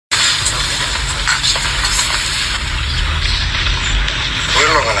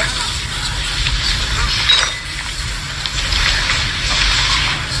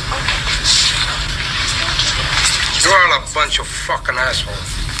bunch of fucking assholes.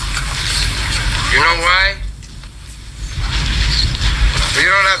 You know why? You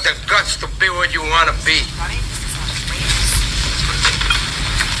don't have the guts to be what you want to be.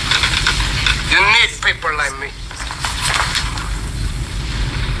 You need people like me.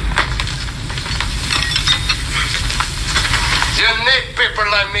 You need people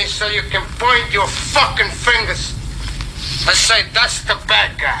like me so you can point your fucking fingers and say, that's the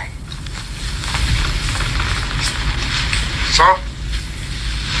bad guy. So,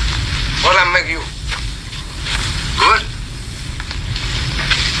 what I make you? Good?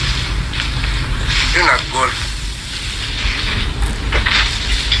 You're not good.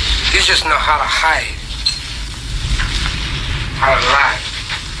 You just know how to hide. How to lie.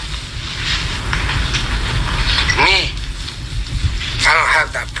 Me, I don't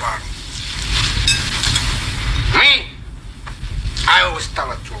have that problem. Me, I always tell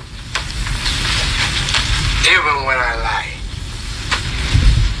the truth. Even when I lie.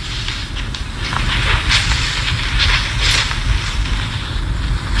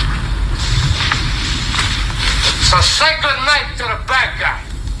 So say good night to the bad guy.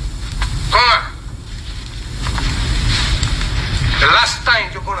 Come on. The last time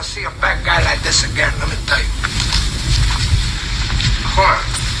you're gonna see a bad guy like this again, let me tell you. Come on.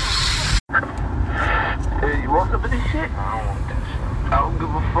 Hey, you want some of this shit? I don't want that shit. I don't give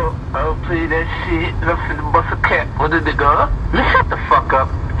a fuck. I don't play that shit. I'm finna bust a cap. What did they go? Let's shut the fuck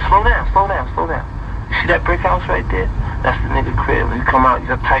up. Slow down, slow down, slow down. You see that brick house right there? That's the nigga crib. When you come out, you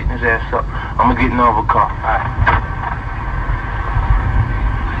gotta tighten his ass up. I'm gonna get in over car. Alright.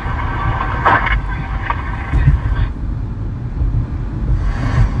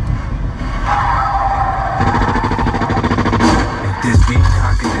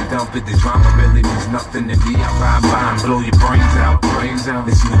 But the drama really means nothing to me. I ride by and blow your brains out.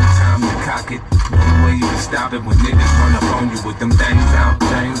 There's no time to cock it. No way you can stop it when niggas run up on you with them things out.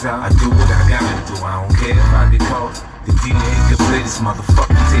 I do what I gotta do. I don't care if I get caught. The DA can play this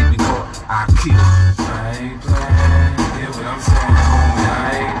motherfucking tape record. I kill. I ain't playing. Hear what I'm saying, homie?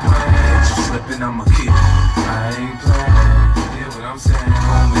 I ain't playing. Catch you slipping, I'ma kill. I ain't playing. Hear what I'm saying,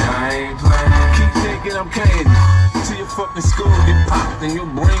 homie? I ain't playing. Keep thinking I'm candy. Till your fucking skull get popped and your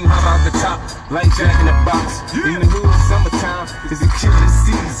brain hop out the top like Jack in the Box. In the hood, summertime is a killing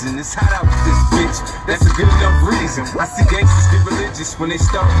season. It's hot out with this bitch. That's a good enough reason. I see gangsters get religious when they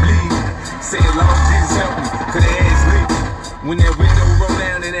start bleeding. Say Lord Jesus help me, cause their ass leaking. When that window roll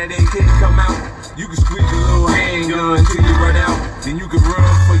down and that AK come out, you can squeeze a little handgun till you run out. Then you can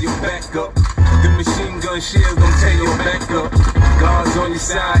run for your backup. The machine gun shells gon' tear your back up. Guards on your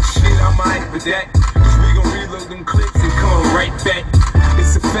side, shit, I'm alright with that. Reload them clips and come right back.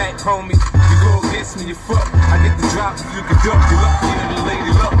 It's a fact, homie. You go against me, you fuck. I get the drop, you can duck. You lucky in the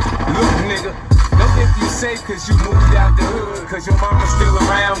lady luck. Look, nigga, don't think you safe cause you moved out the hood. Cause your mama's still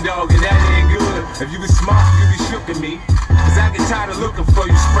around, dog, and that ain't good. If you was smart, you be shook at me. Cause I get tired of looking for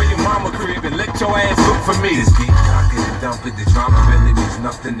you. Spray your mama crib and let your ass look for me. This beat, cock it and dump it. The drama really means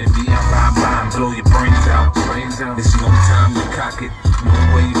nothing to me. I ride by and blow your brains out. There's no time to cock it. No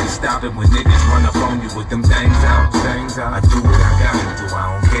way you can stop it when niggas run up on you with them things out. I do what I gotta do. I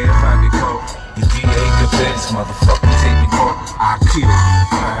don't care if I get caught. The DA the best motherfucking take me caught. I kill.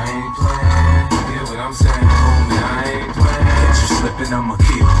 I ain't playing. Hear what I'm saying, homie? I ain't playing. Catch you slipping, I'ma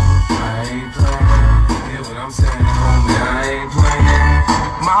kill. I ain't playing. Hear what I'm saying, homie? I ain't playing.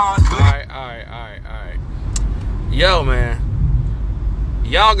 My heart bleed. Alright. Yo, man.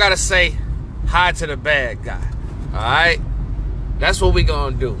 Y'all gotta say hi to the bad guy. Alright? That's what we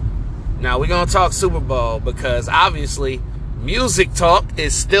gonna do. Now, we gonna talk Super Bowl because obviously Music Talk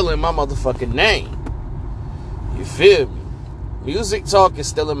is still in my motherfucking name. You feel me? Music Talk is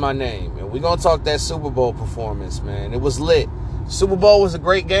still in my name. And we gonna talk that Super Bowl performance, man. It was lit. Super Bowl was a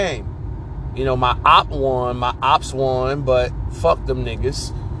great game. You know, my ops won, but fuck them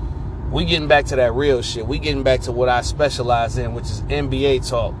niggas. We getting back to that real shit. We getting back to what I specialize in, which is NBA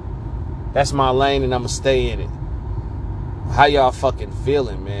talk. That's my lane and I'ma stay in it. How y'all fucking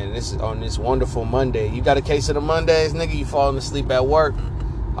feeling, man? This is on this wonderful Monday. You got a case of the Mondays, nigga? You falling asleep at work?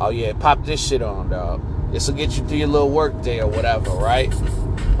 Oh yeah, pop this shit on, dog. This will get you through your little work day or whatever, right?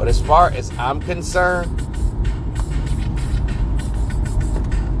 But as far as I'm concerned,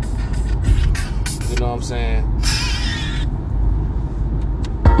 you know what I'm saying?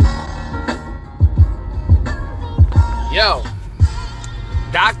 Yo,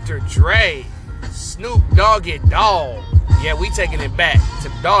 Dr. Dre, Snoop Doggy Dogg. Yeah, we taking it back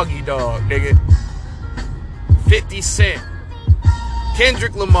to Doggy Dogg, nigga. 50 Cent,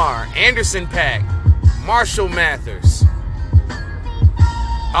 Kendrick Lamar, Anderson .Paak, Marshall Mathers.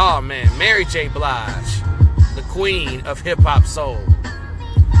 Oh man, Mary J. Blige, the queen of hip-hop soul.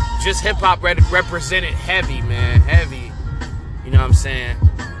 Just hip-hop represented heavy, man. Heavy. You know what I'm saying?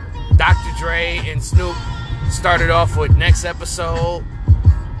 Dr. Dre and Snoop started off with Next Episode.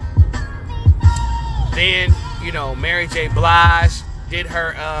 Then, you know, Mary J. Blige did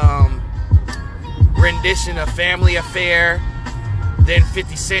her rendition of Family Affair. Then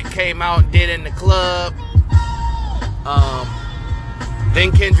 50 Cent came out and did In the Club.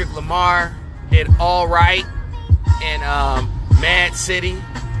 Then Kendrick Lamar did All Right and Mad City.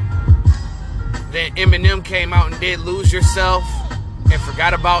 Then Eminem came out and did Lose Yourself and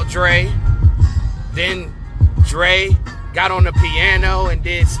forgot about Dre. Then Dre got on the piano and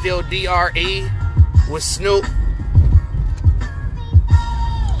did Still D.R.E. with Snoop.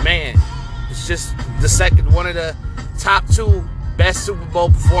 Man, it's just one of the top 2 best Super Bowl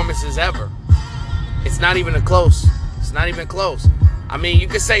performances ever. It's not even close. It's not even close. I mean, you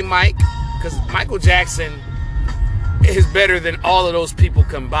could say Mike, because Michael Jackson is better than all of those people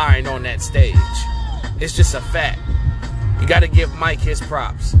combined on that stage. It's just a fact. You got to give Mike his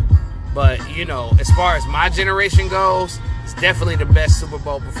props. But, you know, as far as my generation goes, it's definitely the best Super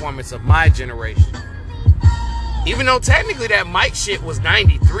Bowl performance of my generation. Even though technically that Mike shit was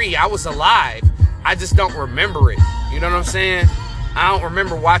 93, I was alive. I just don't remember it. You know what I'm saying? I don't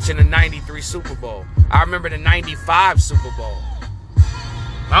remember watching the 93 Super Bowl. I remember the 95 Super Bowl.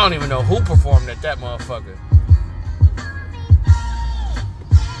 I don't even know who performed at that motherfucker.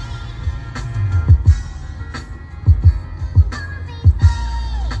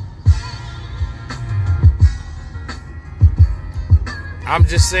 I'm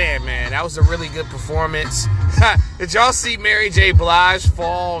just saying, man, that was a really good performance. Did y'all see Mary J. Blige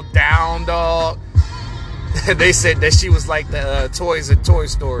fall down, dog? They said that she was like the toys in Toy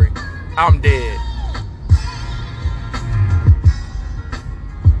Story. I'm dead.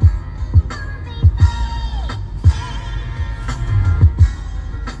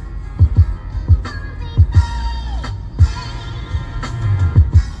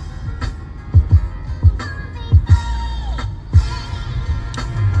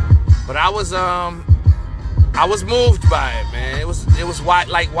 But I was moved by it, man. It was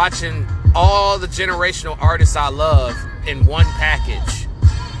like watching all the generational artists I love in one package.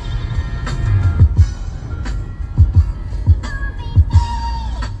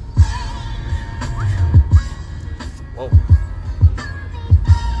 Whoa.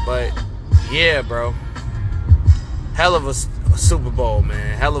 But yeah, bro. Hell of a Super Bowl,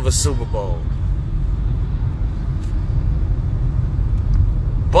 man. Hell of a Super Bowl.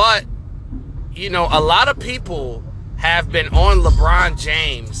 But you know, a lot of people have been on LeBron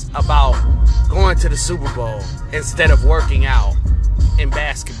James about going to the Super Bowl instead of working out in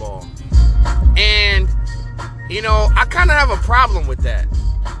basketball. And, you know, I kind of have a problem with that.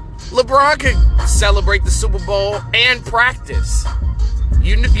 LeBron could celebrate the Super Bowl and practice.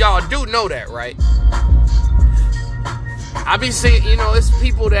 Y'all do know that, right? I be saying, you know, it's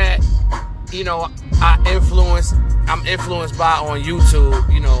people that, you know, I'm influenced by on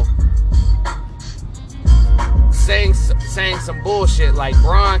YouTube, you know, saying some bullshit like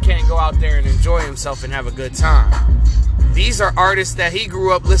Bron can't go out there and enjoy himself and have a good time. These are artists that he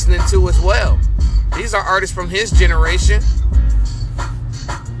grew up listening to as well. These are artists from his generation.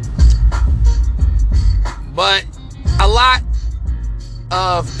 But a lot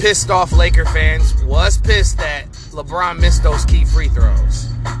of pissed off Laker fans was pissed that LeBron missed those key free throws.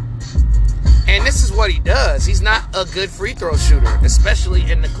 And this is what he does. He's not a good free throw shooter, especially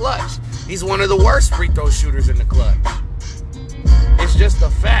in the clutch. He's one of the worst free throw shooters in the clutch. It's just a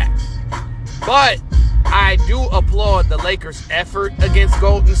fact. But I do applaud the Lakers' effort against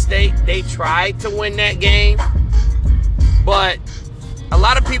Golden State. They tried to win that game. But a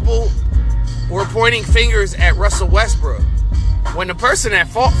lot of people were pointing fingers at Russell Westbrook, when the person at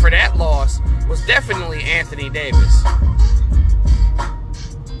fault for that loss was definitely Anthony Davis.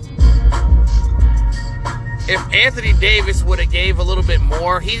 If Anthony Davis would have gave a little bit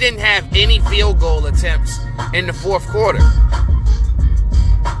more, he didn't have any field goal attempts in the fourth quarter.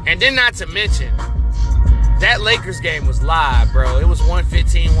 And then not to mention, that Lakers game was live, bro. It was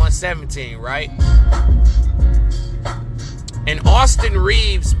 115-117, right? And Austin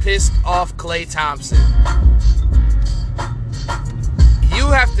Reeves pissed off Klay Thompson. You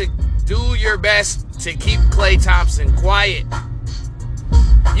have to do your best to keep Klay Thompson quiet.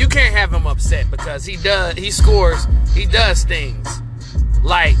 You can't have him upset because he does things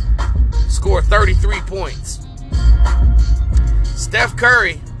like score 33 points. Steph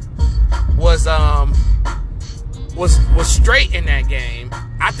Curry was straight in that game.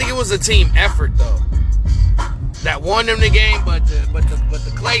 I think it was a team effort though that won them the game, but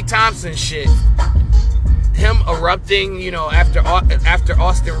the Klay Thompson shit, him erupting, you know, after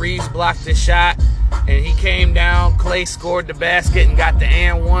Austin Reeves blocked his shot and he came down, Klay scored the basket and got the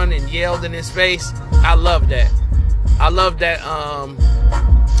and one and yelled in his face. I love that. I love that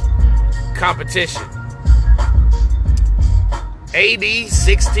competition. AD,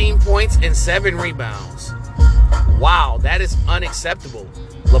 16 points and 7 rebounds. Wow, that is unacceptable.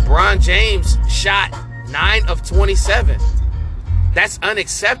 LeBron James shot 9 of 27. That's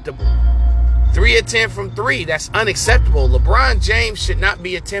unacceptable. 3 of 10 from 3. That's unacceptable. LeBron James should not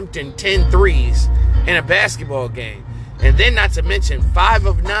be attempting 10 threes in a basketball game. And then not to mention 5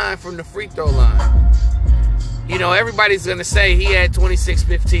 of 9 from the free throw line. You know, everybody's going to say he had 26,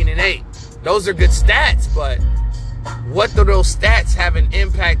 15, and 8. Those are good stats, but what do those stats have an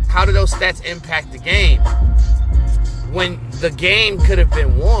impact? How do those stats impact the game when the game could have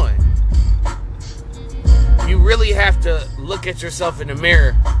been won? You really have to look at yourself in the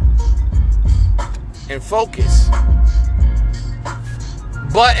mirror and focus.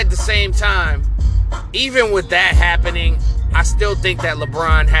 But at the same time, even with that happening, I still think that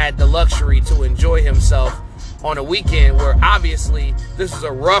LeBron had the luxury to enjoy himself on a weekend where obviously this was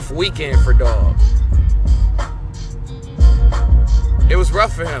a rough weekend for Dog. It was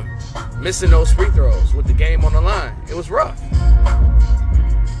rough for him, missing those free throws with the game on the line. It was rough.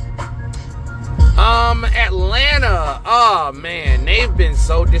 Atlanta, oh man, they've been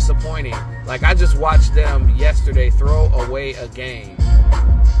so disappointing. Like, I just watched them yesterday throw away a game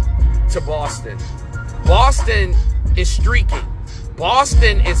to Boston. Boston is streaking.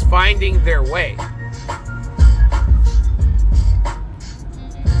 Boston is finding their way.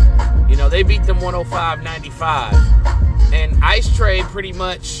 You know, they beat them 105-95. And Ice Tray pretty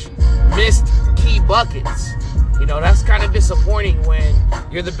much missed key buckets. You know, that's kind of disappointing when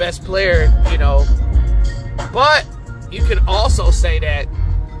you're the best player, you know. But you can also say that,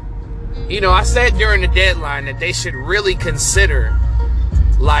 you know, I said during the deadline that they should really consider,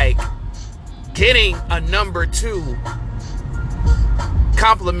 like, getting a number 2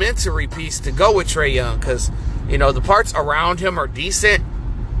 complimentary piece to go with Trae Young. Because, you know, the parts around him are decent,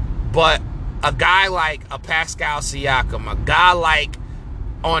 but a guy like a Pascal Siakam, a guy like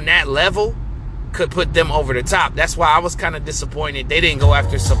on that level could put them over the top. That's why I was kind of disappointed they didn't go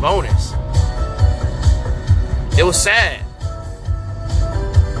after Sabonis. It was sad.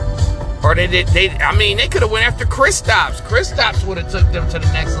 Or they could have went after Kristaps. Kristaps would have took them to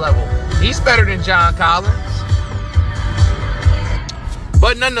the next level. He's better than John Collins.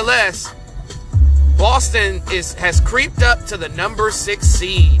 But nonetheless, Boston has creeped up to the number 6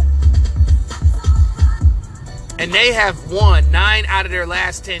 seed. And they have won 9 out of their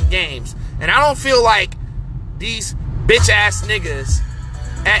last 10 games. And I don't feel like these bitch-ass niggas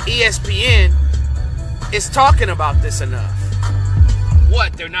at ESPN is talking about this enough.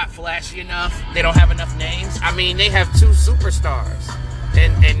 What, they're not flashy enough? They don't have enough names? I mean, they have 2 superstars.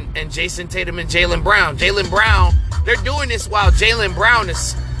 And Jason Tatum and Jaylen Brown. Jaylen Brown, they're doing this while Jaylen Brown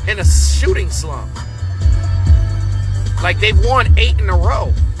is in a shooting slump. Like, they've won 8 in a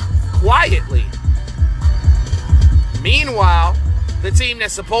row. Quietly. Meanwhile, the team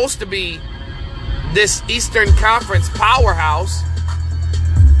that's supposed to be this Eastern Conference powerhouse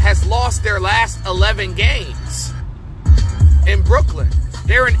has lost their last 11 games in Brooklyn.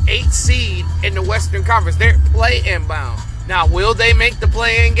 They're an 8th seed in the Western Conference. They're play-in bound. Now, will they make the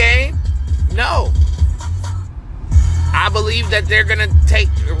play-in game? No. I believe that they're going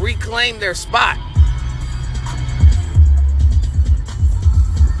to reclaim their spot.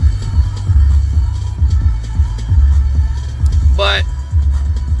 But,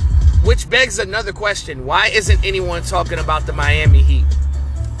 which begs another question. Why isn't anyone talking about the Miami Heat?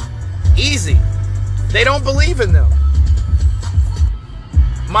 Easy. They don't believe in them.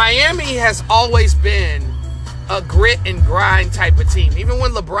 Miami has always been a grit and grind type of team. Even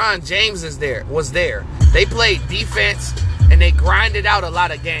when LeBron James was there. They played defense and they grinded out a lot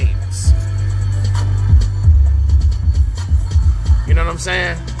of games. You know what I'm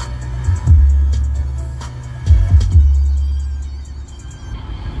saying?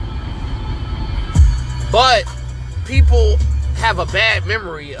 But people have a bad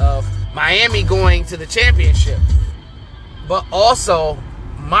memory of Miami going to the championship. But also,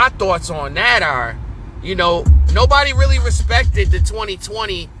 my thoughts on that are, you know, nobody really respected the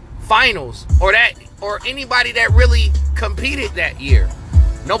 2020 finals or anybody that really competed that year.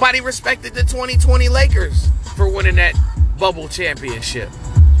 Nobody respected the 2020 Lakers for winning that bubble championship.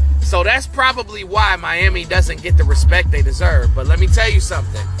 So that's probably why Miami doesn't get the respect they deserve. But let me tell you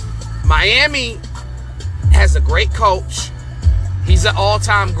something. Miami has a great coach. He's an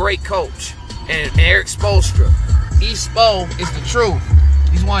all-time great coach. And Eric Spoelstra. E-Spo is the truth.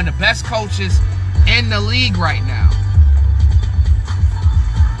 He's one of the best coaches in the league right now.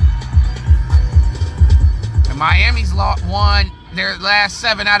 And Miami's won their last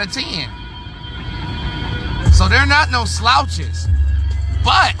 7 out of 10. So they're not no slouches.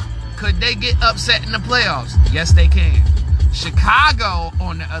 But could they get upset in the playoffs? Yes, they can. Chicago,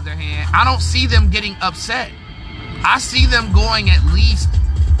 on the other hand, I don't see them getting upset. I see them going at the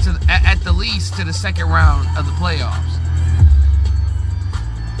least to the second round of the playoffs.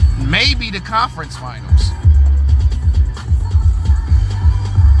 Maybe the conference finals.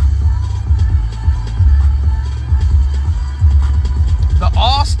 The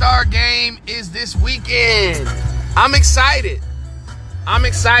All-Star game is this weekend. I'm excited. I'm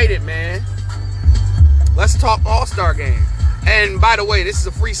excited, man. Let's talk All-Star game. And by the way, this is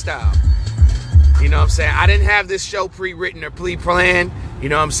a freestyle. You know what I'm saying? I didn't have this show pre-written or pre-planned. You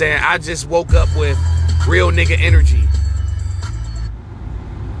know what I'm saying? I just woke up with real nigga energy.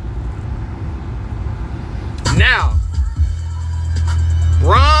 Now,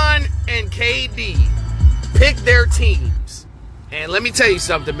 Bron and KD picked their teams. And let me tell you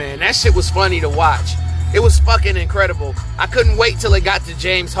something, man. That shit was funny to watch. It was fucking incredible. I couldn't wait till it got to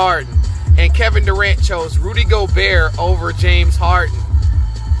James Harden. And Kevin Durant chose Rudy Gobert over James Harden.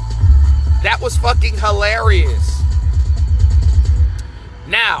 That was fucking hilarious.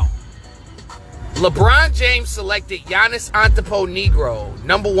 Now, LeBron James selected Giannis Antetokounmpo,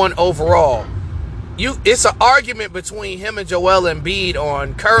 #1 overall. It's an argument between him and Joel Embiid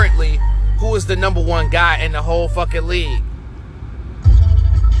on currently who is the #1 guy in the whole fucking league.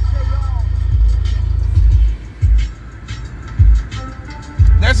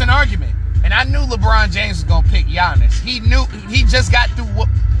 There's an argument. And I knew LeBron James was going to pick Giannis.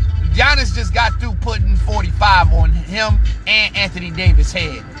 Giannis just got through putting 45 on him and Anthony Davis'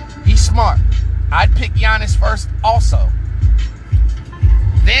 head. He's smart. I'd pick Giannis first also.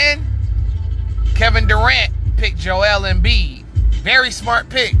 Then, Kevin Durant picked Joel Embiid. Very smart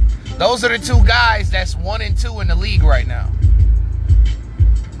pick. Those are the two guys that's 1 and 2 in the league right now.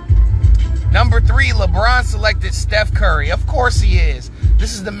 #3, LeBron selected Steph Curry. Of course he is.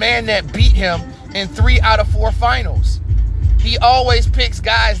 This is the man that beat him in 3 out of 4 finals. He always picks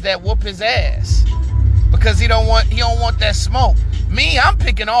guys that whoop his ass because he don't want that smoke. Me, I'm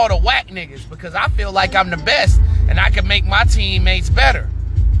picking all the whack niggas because I feel like I'm the best and I can make my teammates better.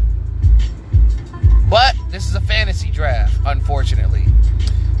 But this is a fantasy draft, unfortunately.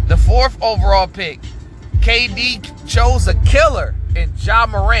 The 4th overall pick, KD chose a killer in Ja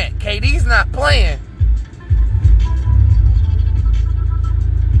Morant. KD's not playing.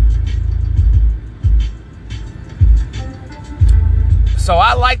 So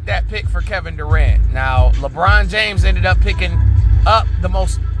I like that pick for Kevin Durant. Now, LeBron James ended up picking up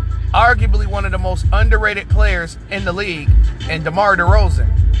arguably one of the most underrated players in the league, and DeMar DeRozan.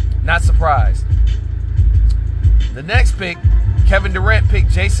 Not surprised. The next pick, Kevin Durant picked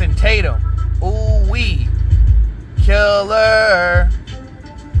Jason Tatum. Ooh-wee. Killer.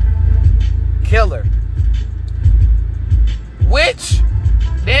 Which,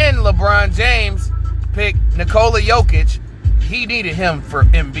 then LeBron James picked Nikola Jokic. He needed him for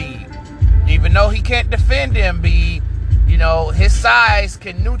Embiid. Even though he can't defend Embiid, you know, his size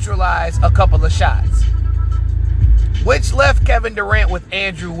can neutralize a couple of shots. Which left Kevin Durant with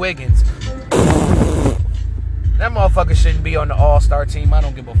Andrew Wiggins. That motherfucker shouldn't be on the All-Star team. I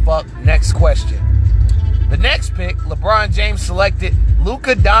don't give a fuck. Next question. The next pick, LeBron James selected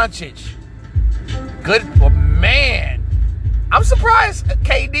Luka Doncic. Good, man. I'm surprised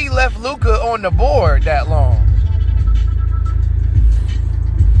KD left Luka on the board that long.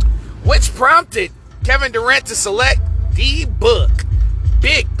 Which prompted Kevin Durant to select D-Book.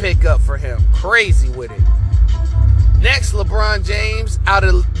 Big pickup for him. Crazy with it. Next, LeBron James, out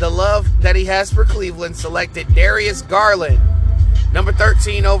of the love that he has for Cleveland, selected Darius Garland,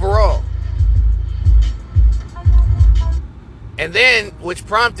 #13 overall. And then, which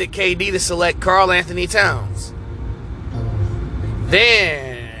prompted KD to select Karl Anthony Towns.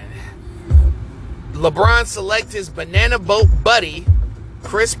 Then, LeBron selected his banana boat buddy,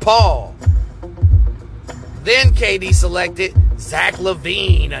 Chris Paul. Then KD selected Zach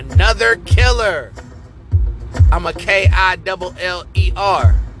LaVine, another killer. I'm a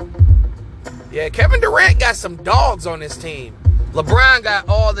K-I-double-L-E-R. Yeah, Kevin Durant got some dogs on his team. LeBron got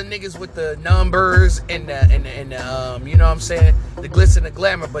all the niggas with the numbers and the you know what I'm saying, the glitz and the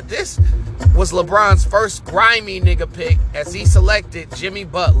glamour. But this was LeBron's first grimy nigga pick as he selected Jimmy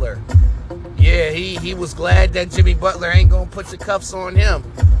Butler. Yeah, he was glad that Jimmy Butler ain't gonna put the cuffs on him.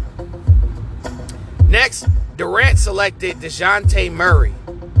 Next, Durant selected DeJounte Murray.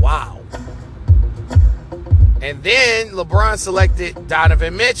 Wow. And then LeBron selected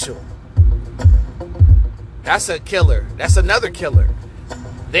Donovan Mitchell. That's a killer. That's another killer.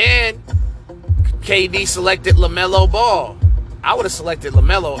 Then KD selected LaMelo Ball. I would have selected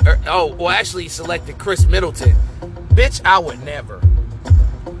LaMelo. Actually selected Chris Middleton. Bitch, I would never.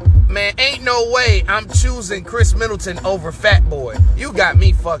 Man, ain't no way I'm choosing Chris Middleton over Fat Boy. You got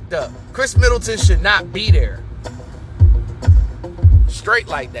me fucked up. Chris Middleton should not be there. Straight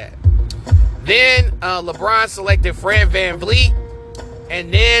like that. Then LeBron selected Fred VanVleet.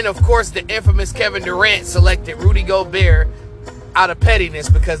 And then, of course, the infamous Kevin Durant selected Rudy Gobert out of pettiness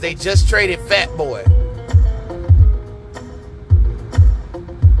because they just traded Fat Boy.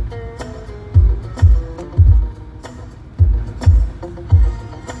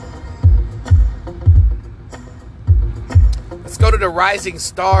 Let's go to the Rising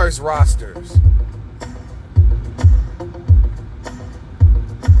Stars rosters.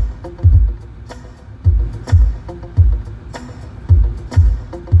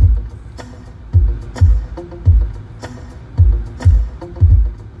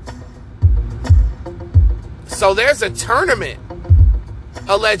 So there's a tournament,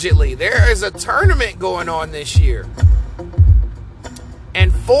 allegedly. There is a tournament going on this year.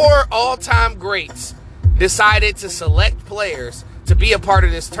 And 4 all-time greats decided to select players to be a part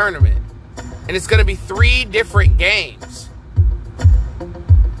of this tournament. And it's going to be 3 different games.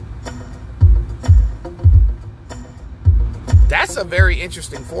 That's a very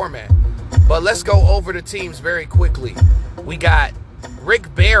interesting format. But let's go over the teams very quickly. We got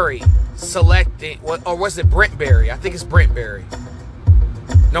Rick Barry selecting, or was it Brent Barry? I think it's Brent Barry.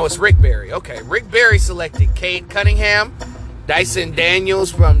 No, it's Rick Barry. Okay, Rick Barry selected Cade Cunningham, Dyson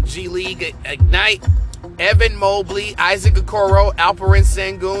Daniels from G League Ignite, Evan Mobley, Isaac Okoro, Alperen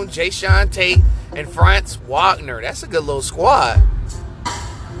Sengun, Jayshawn Tate, and Franz Wagner. That's a good little squad.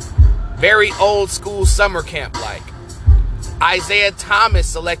 Very old school summer camp like. Isaiah Thomas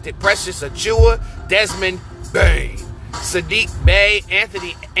selected Precious Achiuwa, Desmond Bane, Sadiq Bey,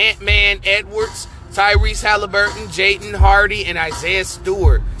 Anthony Ant-Man Edwards, Tyrese Halliburton, Jaden Hardy, and Isaiah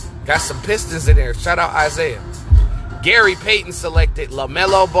Stewart. Got some Pistons in there. Shout out Isaiah. Gary Payton selected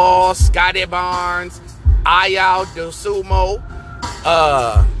LaMelo Ball, Scotty Barnes, Ayo Dosunmu,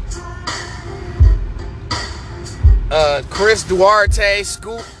 Chris Duarte,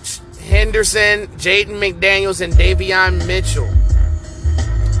 Scoot Henderson, Jaden McDaniels, and Davion Mitchell.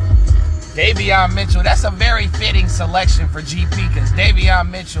 Davion Mitchell, that's a very fitting selection for GP because Davion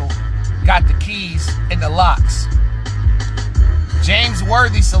Mitchell got the keys and the locks. James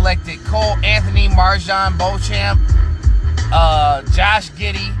Worthy selected Cole Anthony, Marjon Beauchamp, Josh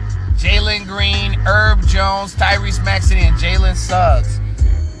Giddey, Jalen Green, Herb Jones, Tyrese Maxey, and Jalen Suggs.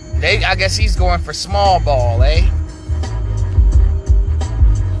 I guess he's going for small ball, eh?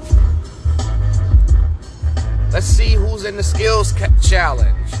 Let's see who's in the skills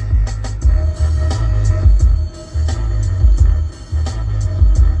challenge.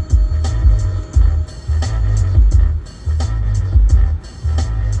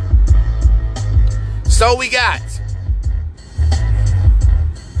 So we got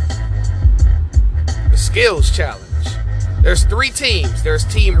the skills challenge. There's 3 teams. There's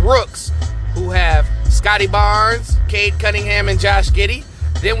Team Rooks, who have Scotty Barnes, Cade Cunningham, and Josh Giddey.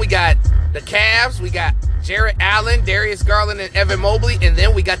 Then we got the Cavs. We got Jarrett Allen, Darius Garland, and Evan Mobley. And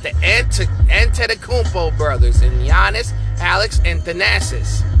then we got the Antetokounmpo brothers and Giannis, Alex, and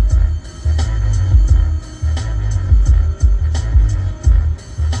Thanasis.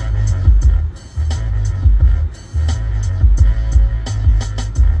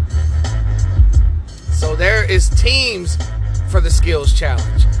 So there is teams for the skills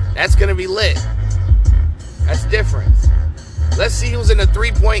challenge. That's going to be lit. That's different. Let's see who's in the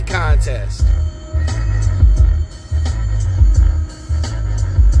 3-point contest.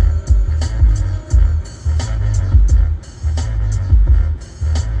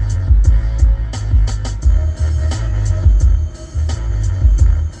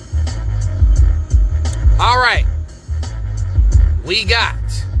 All right. We got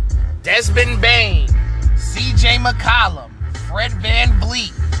Desmond Bane, CJ McCollum, Fred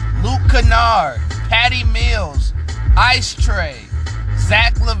VanVleet, Luke Kennard, Patty Mills, Ice Trae,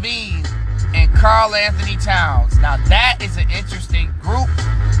 Zach LaVine, and Karl Anthony Towns. Now that is an interesting group.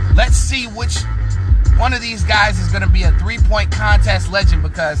 Let's see which one of these guys is going to be a 3-point contest legend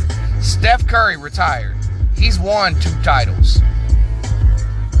because Steph Curry retired. He's won 2 titles.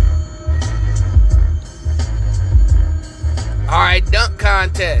 All right, dunk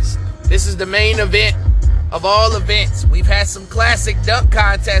contest. This is the main event of all events. We've had some classic dunk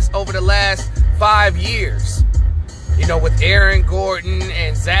contests over the last 5 years. You know, with Aaron Gordon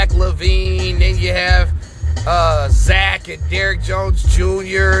and Zach LaVine. Then you have Zach and Derrick Jones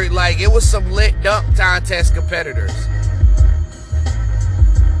Jr. Like, it was some lit dunk contest competitors.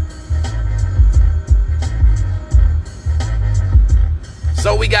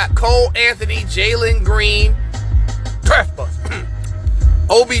 So we got Cole Anthony, Jalen Green,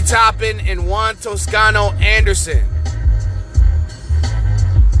 Obi Toppin, and Juan Toscano Anderson.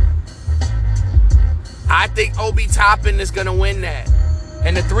 I think Obi Toppin is going to win that.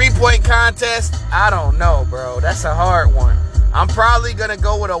 And the three-point contest, I don't know, bro. That's a hard one. I'm probably going to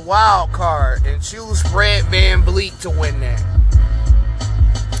go with a wild card and choose Fred VanVleet to win that.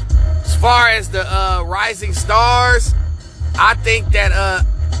 As far as the Rising Stars, I think that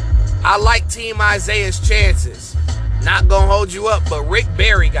I like Team Isaiah's chances. Not going to hold you up, but Rick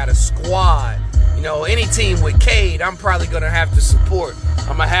Barry got a squad. You know, any team with Cade, I'm probably going to have to support.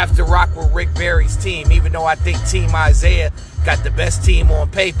 I'm going to have to rock with Rick Barry's team, even though I think Team Isaiah got the best team on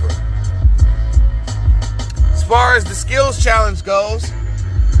paper. As far as the skills challenge goes,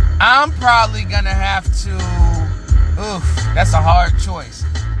 I'm probably going to have to... Oof, that's a hard choice.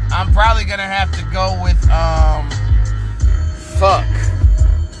 I'm probably going to have to go with... Fuck.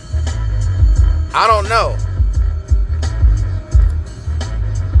 I don't know.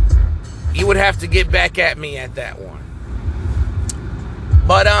 You would have to get back at me at that one.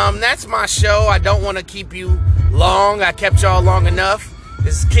 But that's my show. I don't want to keep you long. I kept y'all long enough.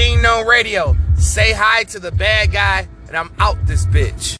 This is King Known Radio. Say hi to the bad guy, and I'm out this bitch.